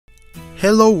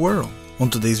Hello world!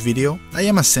 On today's video, I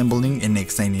am assembling an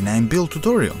X99 build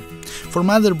tutorial. For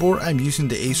motherboard, I'm using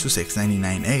the Asus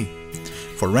X99A.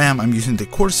 For RAM, I'm using the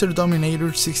Corsair Dominator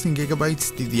 16GB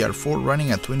DDR4 running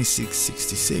at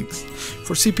 2666.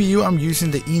 For CPU, I'm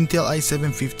using the Intel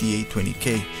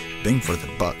i7-5820K, bang for the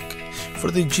buck.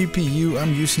 For the GPU,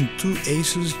 I'm using two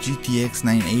Asus Gtx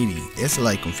 980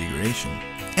 SLI Configuration.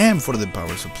 And for the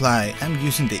power supply, I'm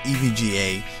using the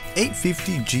Evga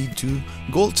 850G2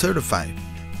 Gold Certified.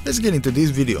 Let's get into this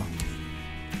video.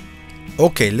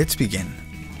 Okay, let's begin.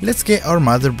 Let's get our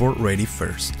motherboard ready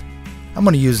first. I'm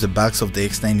gonna use the box of the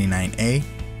X99A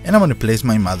and I'm gonna place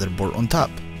my motherboard on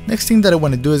top. Next thing that I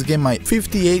wanna do is get my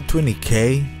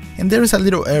 5820K, and there is a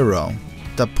little arrow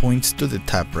that points to the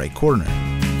top right corner.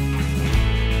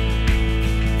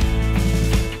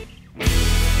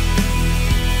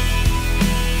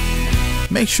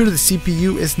 Make sure the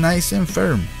CPU is nice and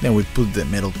firm. Then we put the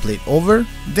metal plate over.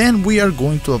 Then we are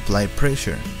going to apply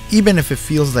pressure. Even if it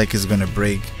feels like it's gonna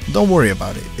break, don't worry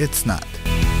about it, it's not.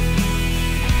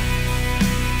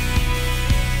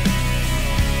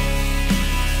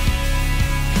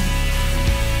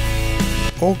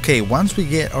 Okay, once we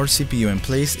get our CPU in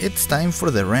place, it's time for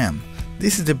the RAM.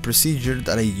 This is the procedure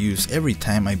that I use every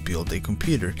time I build a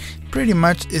computer. Pretty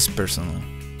much is personal.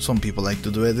 Some people like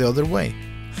to do it the other way.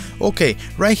 Okay,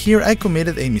 right here I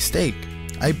committed a mistake.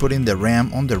 I put in the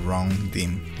RAM on the wrong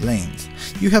DIMM lanes.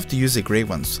 You have to use the gray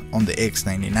ones on the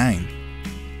X99.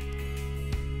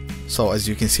 So as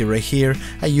you can see right here,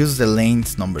 I use the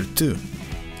lanes number 2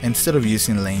 instead of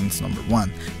using lanes number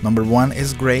 1. Number 1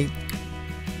 is gray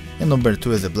and number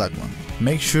 2 is the black one.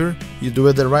 Make sure you do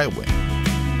it the right way.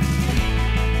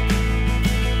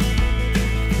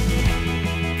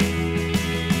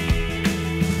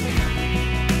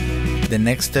 The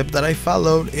next step that I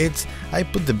followed is I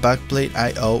put the backplate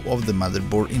I/O of the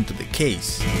motherboard into the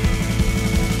case.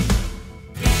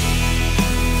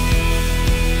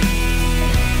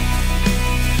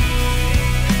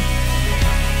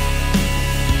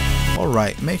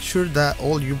 Alright, make sure that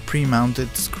all your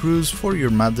pre-mounted screws for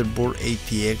your motherboard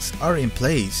ATX are in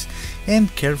place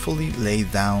and carefully lay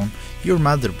down your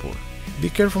motherboard. Be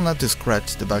careful not to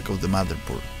scratch the back of the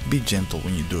motherboard. Be gentle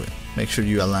when you do it. Make sure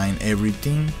you align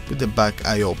everything with the back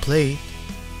I/O plate,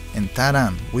 and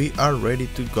ta-da, we are ready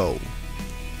to go.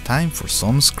 Time for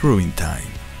some screwing time.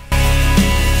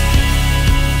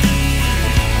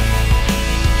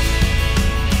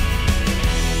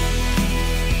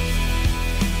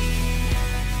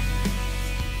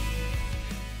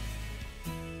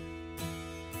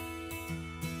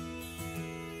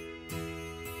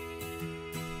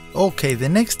 Okay, the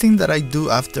next thing that I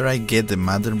do after I get the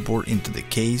motherboard into the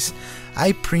case,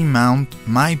 I pre-mount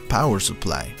my power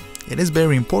supply. It is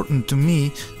very important to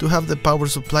me to have the power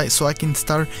supply so I can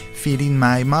start feeding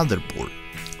my motherboard.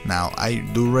 Now, I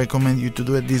do recommend you to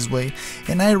do it this way,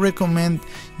 and I recommend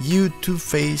you to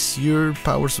face your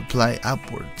power supply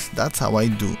upwards. That's how I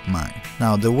do mine.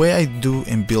 Now, the way I do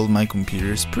and build my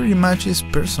computers pretty much is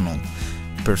personal.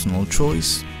 Personal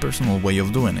choice, personal way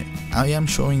of doing it. I am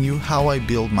showing you how I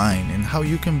build mine and how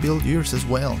you can build yours as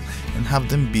well and have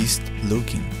them beast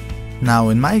looking. Now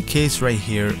in my case right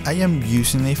here, I am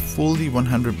using a fully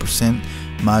 100%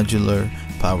 modular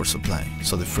power supply.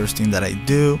 So the first thing that I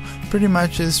do pretty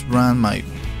much is run my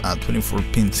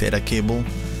 24-pin SATA cable,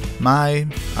 my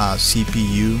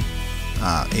CPU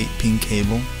 8-pin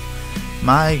cable,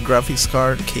 my graphics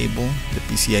card cable, the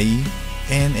PCIe,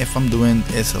 and if I'm doing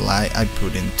SLI, I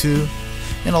put in 2,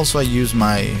 and also I use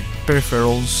my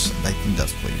peripherals, I think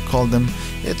that's what you call them.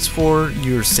 It's for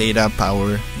your SATA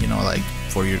power, you know, like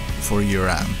for your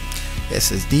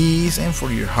SSDs and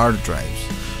for your hard drives.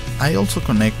 I also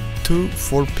connect two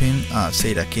 4-pin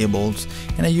SATA cables,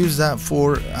 and I use that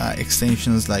for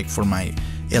extensions like for my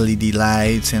LED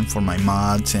lights and for my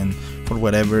mods and for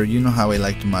whatever. You know how I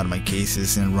like to mod my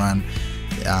cases and run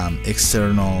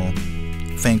external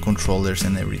fan controllers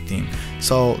and everything.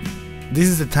 So this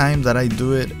is the time that I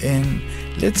do it, and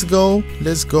let's go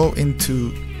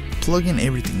into plugging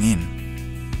everything in.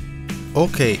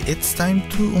 Okay, it's time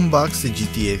to unbox the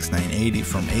GTX 980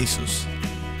 from Asus.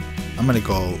 I'm gonna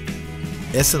go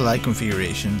SLI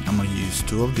configuration. I'm gonna use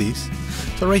 2 of these.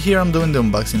 So right here I'm doing the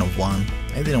unboxing of 1.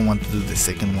 I didn't want to do the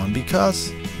second one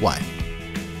because why?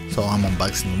 So I'm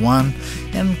unboxing 1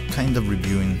 and kind of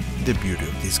reviewing the beauty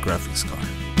of this graphics card.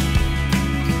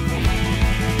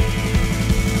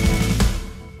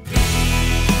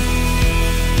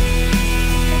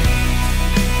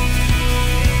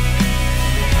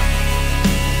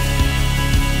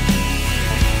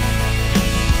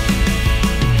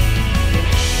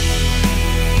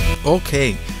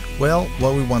 Okay, Well,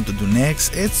 what we want to do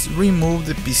next is remove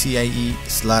the PCIe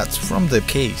slots from the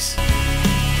case.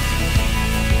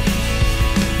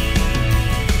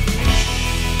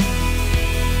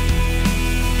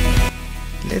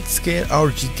 Let's get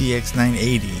our GTX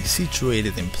 980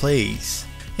 situated in place,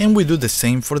 and we do the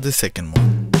same for the second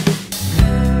one.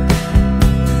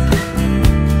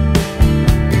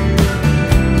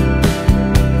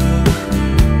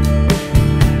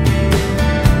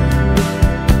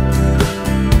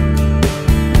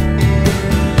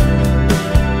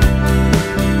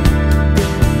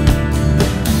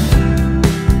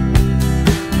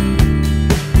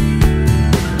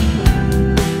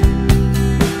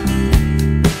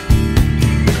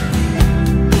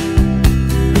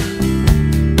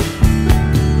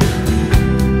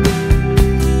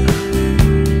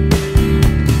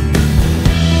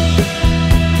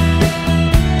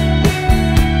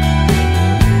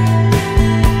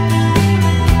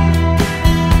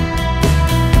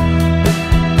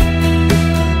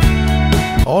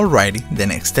 Alrighty, the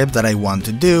next step that I want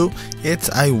to do is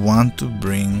I want to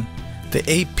bring the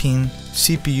 8-pin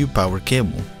CPU power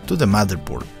cable to the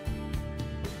motherboard.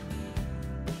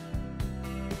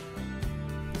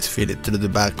 Let's fit it through the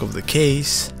back of the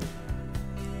case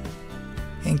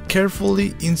and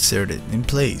carefully insert it in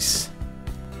place.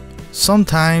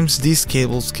 Sometimes these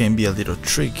cables can be a little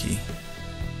tricky.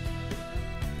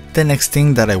 The next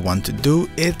thing that I want to do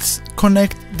is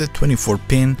connect the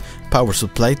 24-pin power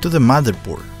supply to the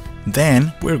motherboard.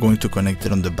 Then we're going to connect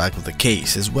it on the back of the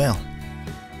case as well.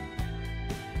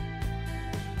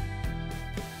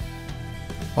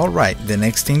 Alright, the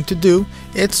next thing to do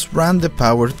is run the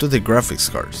power to the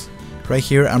graphics cards. Right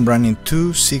here I'm running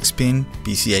two 6-pin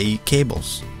PCIe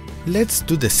cables. Let's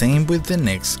do the same with the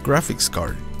next graphics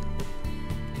card.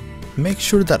 Make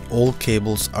sure that all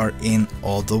cables are in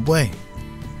all the way.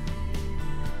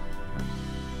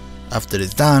 After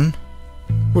it's done,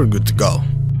 we're good to go.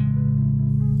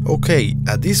 Okay,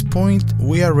 at this point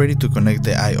we are ready to connect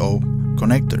the I/O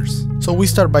connectors. So we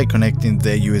start by connecting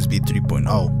the USB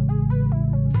 3.0.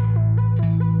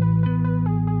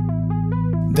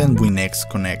 Then we next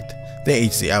connect the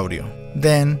HD audio.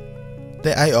 Then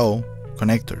the I/O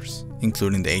connectors,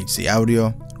 including the HD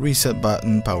audio, reset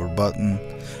button, power button,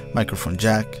 microphone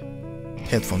jack,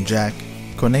 headphone jack.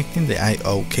 Connecting the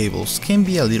I/O cables can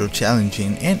be a little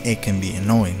challenging and it can be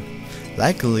annoying.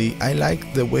 Luckily, I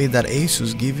like the way that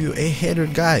Asus give you a header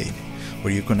guide,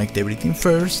 where you connect everything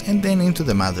first and then into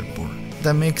the motherboard.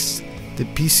 That makes the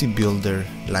PC builder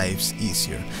lives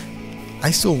easier.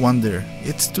 I still wonder,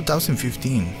 it's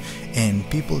 2015 and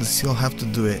people still have to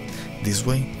do it this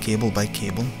way, cable by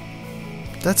cable.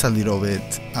 That's a little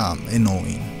bit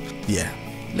annoying. Yeah,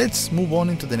 let's move on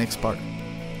into the next part.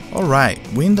 Alright,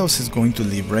 Windows is going to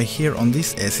live right here on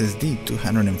this SSD,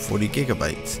 240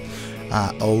 gigabytes.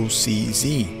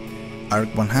 OCZ ARC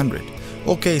 100.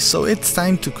 Okay, so it's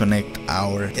time to connect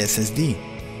our SSD.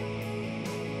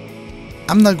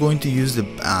 I'm not going to use the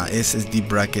SSD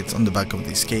brackets on the back of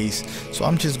this case, so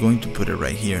I'm just going to put it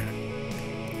right here.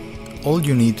 All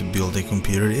you need to build a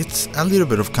computer, it's a little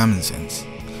bit of common sense.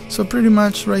 So pretty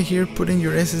much right here, put in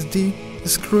your SSD,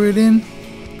 screw it in,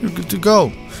 you're good to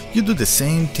go. You do the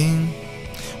same thing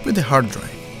with the hard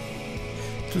drive.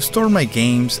 To store my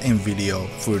games and video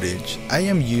footage, I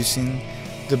am using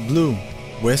the blue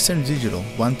Western Digital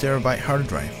 1TB hard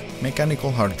drive,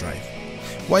 mechanical hard drive.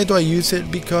 Why do I use it?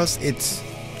 Because it's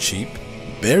cheap,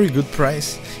 very good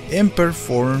price, and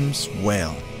performs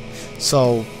well.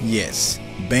 So yes,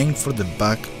 bang for the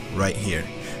buck right here.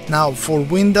 Now for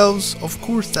Windows, of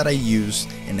course that I use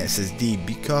an SSD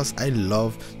because I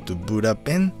love to boot up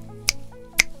in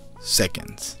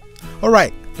seconds.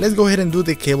 Alright, let's go ahead and do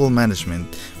the cable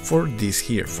management for this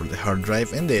here, for the hard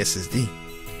drive and the SSD.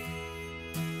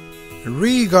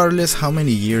 Regardless how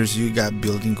many years you got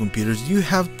building computers, you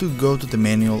have to go to the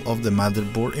manual of the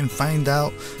motherboard and find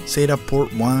out SATA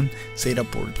port 1, SATA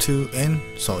port 2, and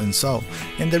so.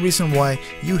 And the reason why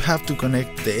you have to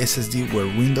connect the SSD where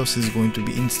Windows is going to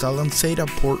be installed on SATA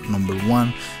port number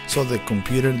 1, so the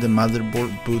computer, the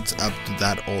motherboard, boots up to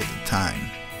that all the time.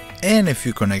 And if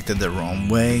you connected the wrong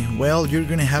way, well, you're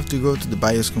gonna have to go to the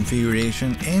BIOS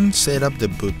configuration and set up the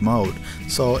boot mode.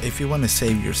 So if you want to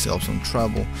save yourself some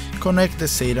trouble, connect the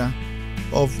SATA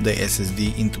of the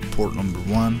SSD into port number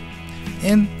 1,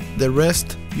 and the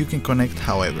rest you can connect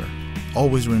however.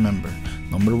 Always remember,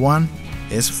 number 1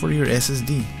 is for your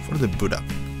SSD, for the boot up.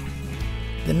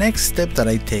 The next step that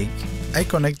I take, I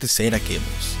connect the SATA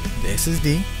cables, the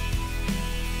SSD,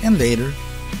 and later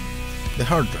the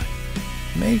hard drive.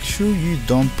 Make sure you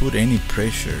don't put any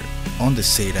pressure on the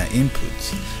SATA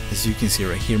inputs. As you can see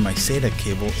right here, my SATA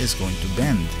cable is going to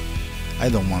bend. I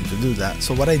don't want to do that.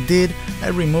 So what I did, I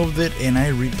removed it and I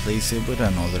replaced it with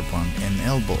another one, an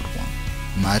elbow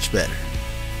one. Much better.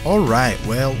 Alright,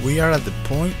 well, we are at the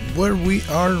point where we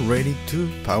are ready to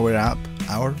power up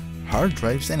our hard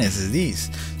drives and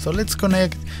SSDs. So let's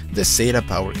connect the SATA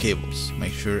power cables.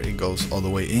 Make sure it goes all the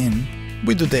way in.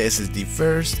 We do the SSD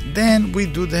first, then we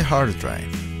do the hard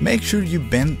drive. Make sure you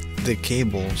bend the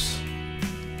cables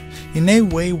in a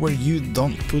way where you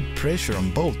don't put pressure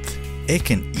on both. It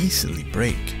can easily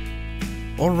break.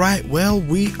 Alright, well,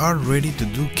 we are ready to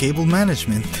do cable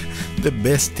management. The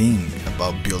best thing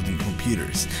about building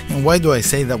computers. And why do I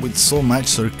say that with so much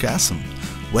sarcasm?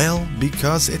 Well,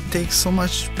 because it takes so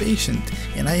much patience,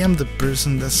 and I am the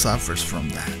person that suffers from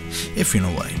that, if you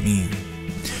know what I mean.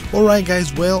 Alright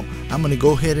guys, well, I'm gonna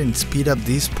go ahead and speed up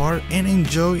this part and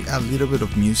enjoy a little bit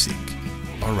of music.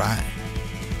 Alright.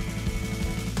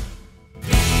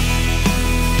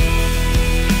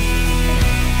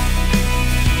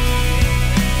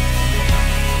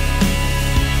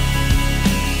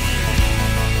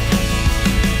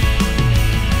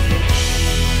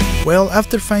 Well,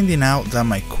 after finding out that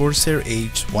my Corsair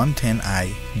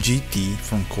H110i GT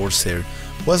from Corsair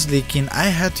was leaking, I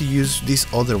had to use this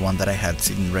other one that I had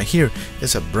sitting right here.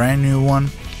 It's a brand new one.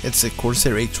 It's a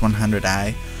Corsair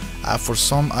H100i. For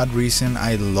some odd reason,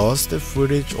 I lost the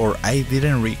footage, or I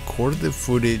didn't record the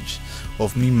footage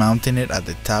of me mounting it at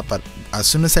the top. But as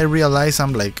soon as I realized,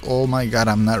 I'm like, oh my god,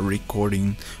 I'm not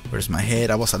recording. Where's my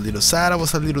head? I was a little sad, I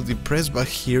was a little depressed, but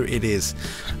here it is.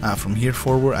 From here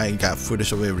forward, I got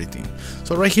footage of everything.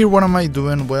 So right here, what am I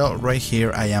doing? Well, right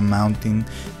here I am mounting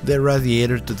the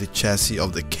radiator to the chassis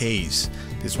of the case.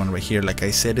 This one right here, like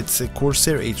I said, it's a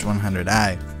Corsair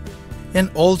H100i. And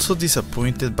also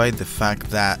disappointed by the fact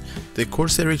that the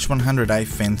Corsair H100i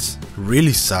fans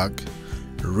really suck,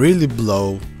 really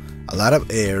blow a lot of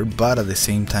air, but at the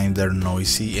same time they're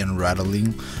noisy and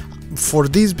rattling. For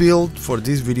this build, for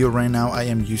this video right now, I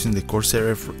am using the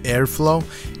Corsair Airflow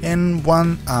and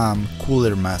one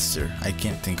Cooler Master. I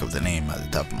can't think of the name at the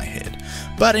top of my head.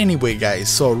 But anyway guys,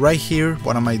 so right here,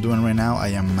 what am I doing right now? I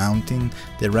am mounting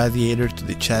the radiator to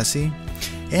the chassis.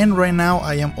 And right now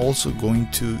I am also going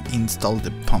to install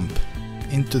the pump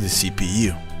into the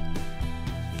CPU.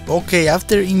 Okay,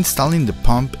 after installing the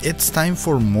pump, it's time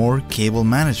for more cable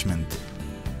management.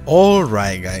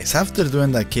 Alright guys, after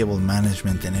doing that cable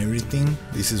management and everything,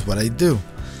 this is what I do.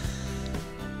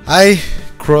 I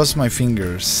cross my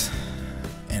fingers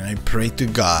and I pray to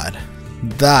God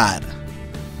that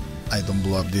I don't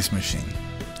blow up this machine.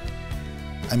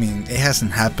 I mean, it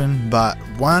hasn't happened, but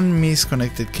one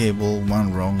misconnected cable,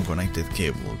 one wrong connected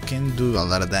cable can do a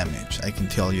lot of damage. I can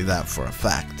tell you that for a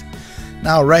fact.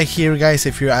 Now right here guys,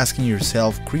 if you're asking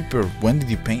yourself, Creeper, when did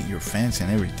you paint your fence and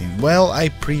everything? Well, I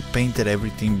pre-painted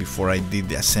everything before I did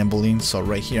the assembling. So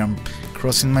right here I'm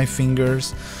crossing my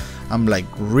fingers. I'm like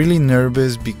really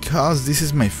nervous because this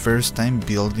is my first time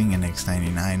building an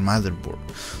X99 motherboard.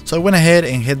 So I went ahead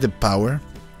and hit the power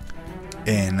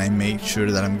and I made sure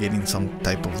that I'm getting some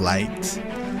type of light.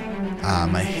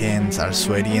 My hands are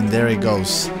sweaty and there it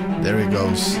goes. There it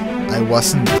goes. I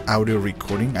wasn't audio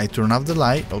recording. I turned off the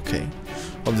light, okay,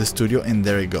 of the studio, and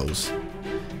there it goes.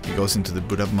 It goes into the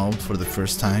boot up mode for the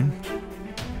first time.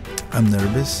 I'm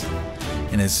nervous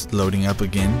and it's loading up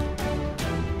again.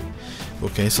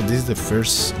 Okay, so this is the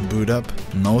first boot up,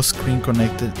 no screen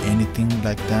connected, anything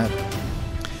like that.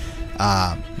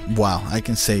 Wow, I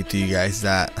can say to you guys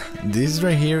that this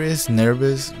right here is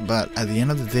nervous, but at the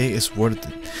end of the day it's worth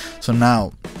it. So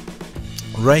now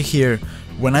right here,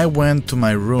 when I went to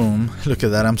my room, look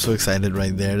at that, I'm so excited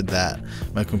right there that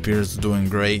my computer is doing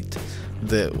great.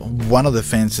 One of the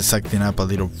fans is acting up a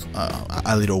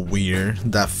little weird.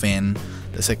 That fan,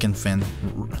 the second fan,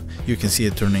 you can see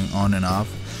it turning on and off.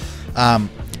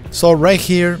 So right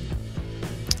here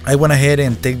I went ahead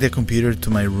and take the computer to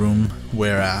my room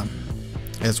where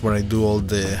that's where I do all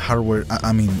the hardware,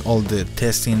 I mean all the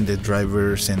testing, the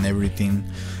drivers and everything.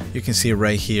 You can see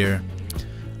right here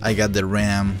I got the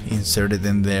RAM inserted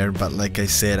in there, but like I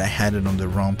said, I had it on the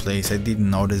wrong place. I didn't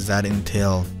notice that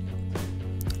until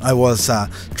I was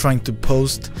trying to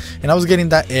post, and I was getting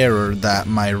that error that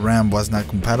my RAM was not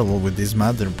compatible with this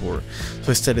motherboard. So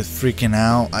I started freaking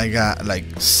out. I got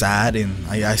like sad and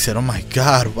I said, oh my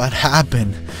god, what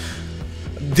happened?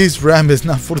 This RAM is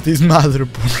not for this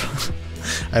motherboard.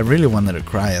 I really wanted to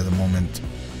cry at the moment.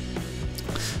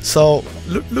 So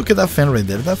look at that fan right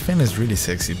there. That fan is really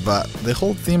sexy, but the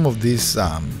whole theme of this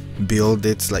build,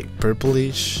 it's like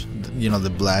purplish, you know, the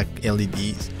black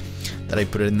LEDs that I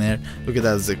put in there. Look at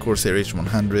that, it's the Corsair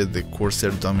H100, the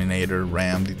Corsair Dominator,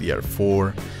 RAM,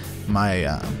 DDR4,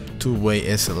 my two-way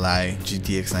SLI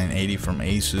Gtx 980 from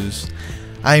Asus.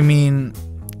 I mean,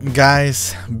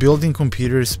 guys, building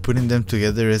computers, putting them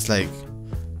together is like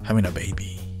having a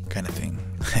baby kind of thing.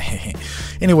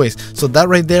 Anyways, so that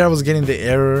right there, I was getting the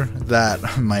error that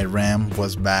my RAM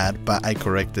was bad, but I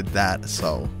corrected that.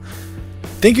 So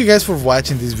thank you guys for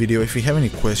watching this video. If you have any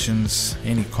questions,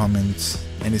 any comments,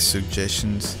 any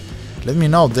suggestions, let me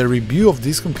know. The review of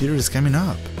this computer is coming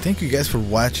up. Thank you guys for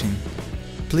watching.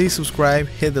 Please subscribe,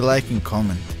 hit the like and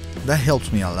comment. That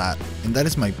helps me a lot, and that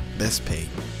is my best pay.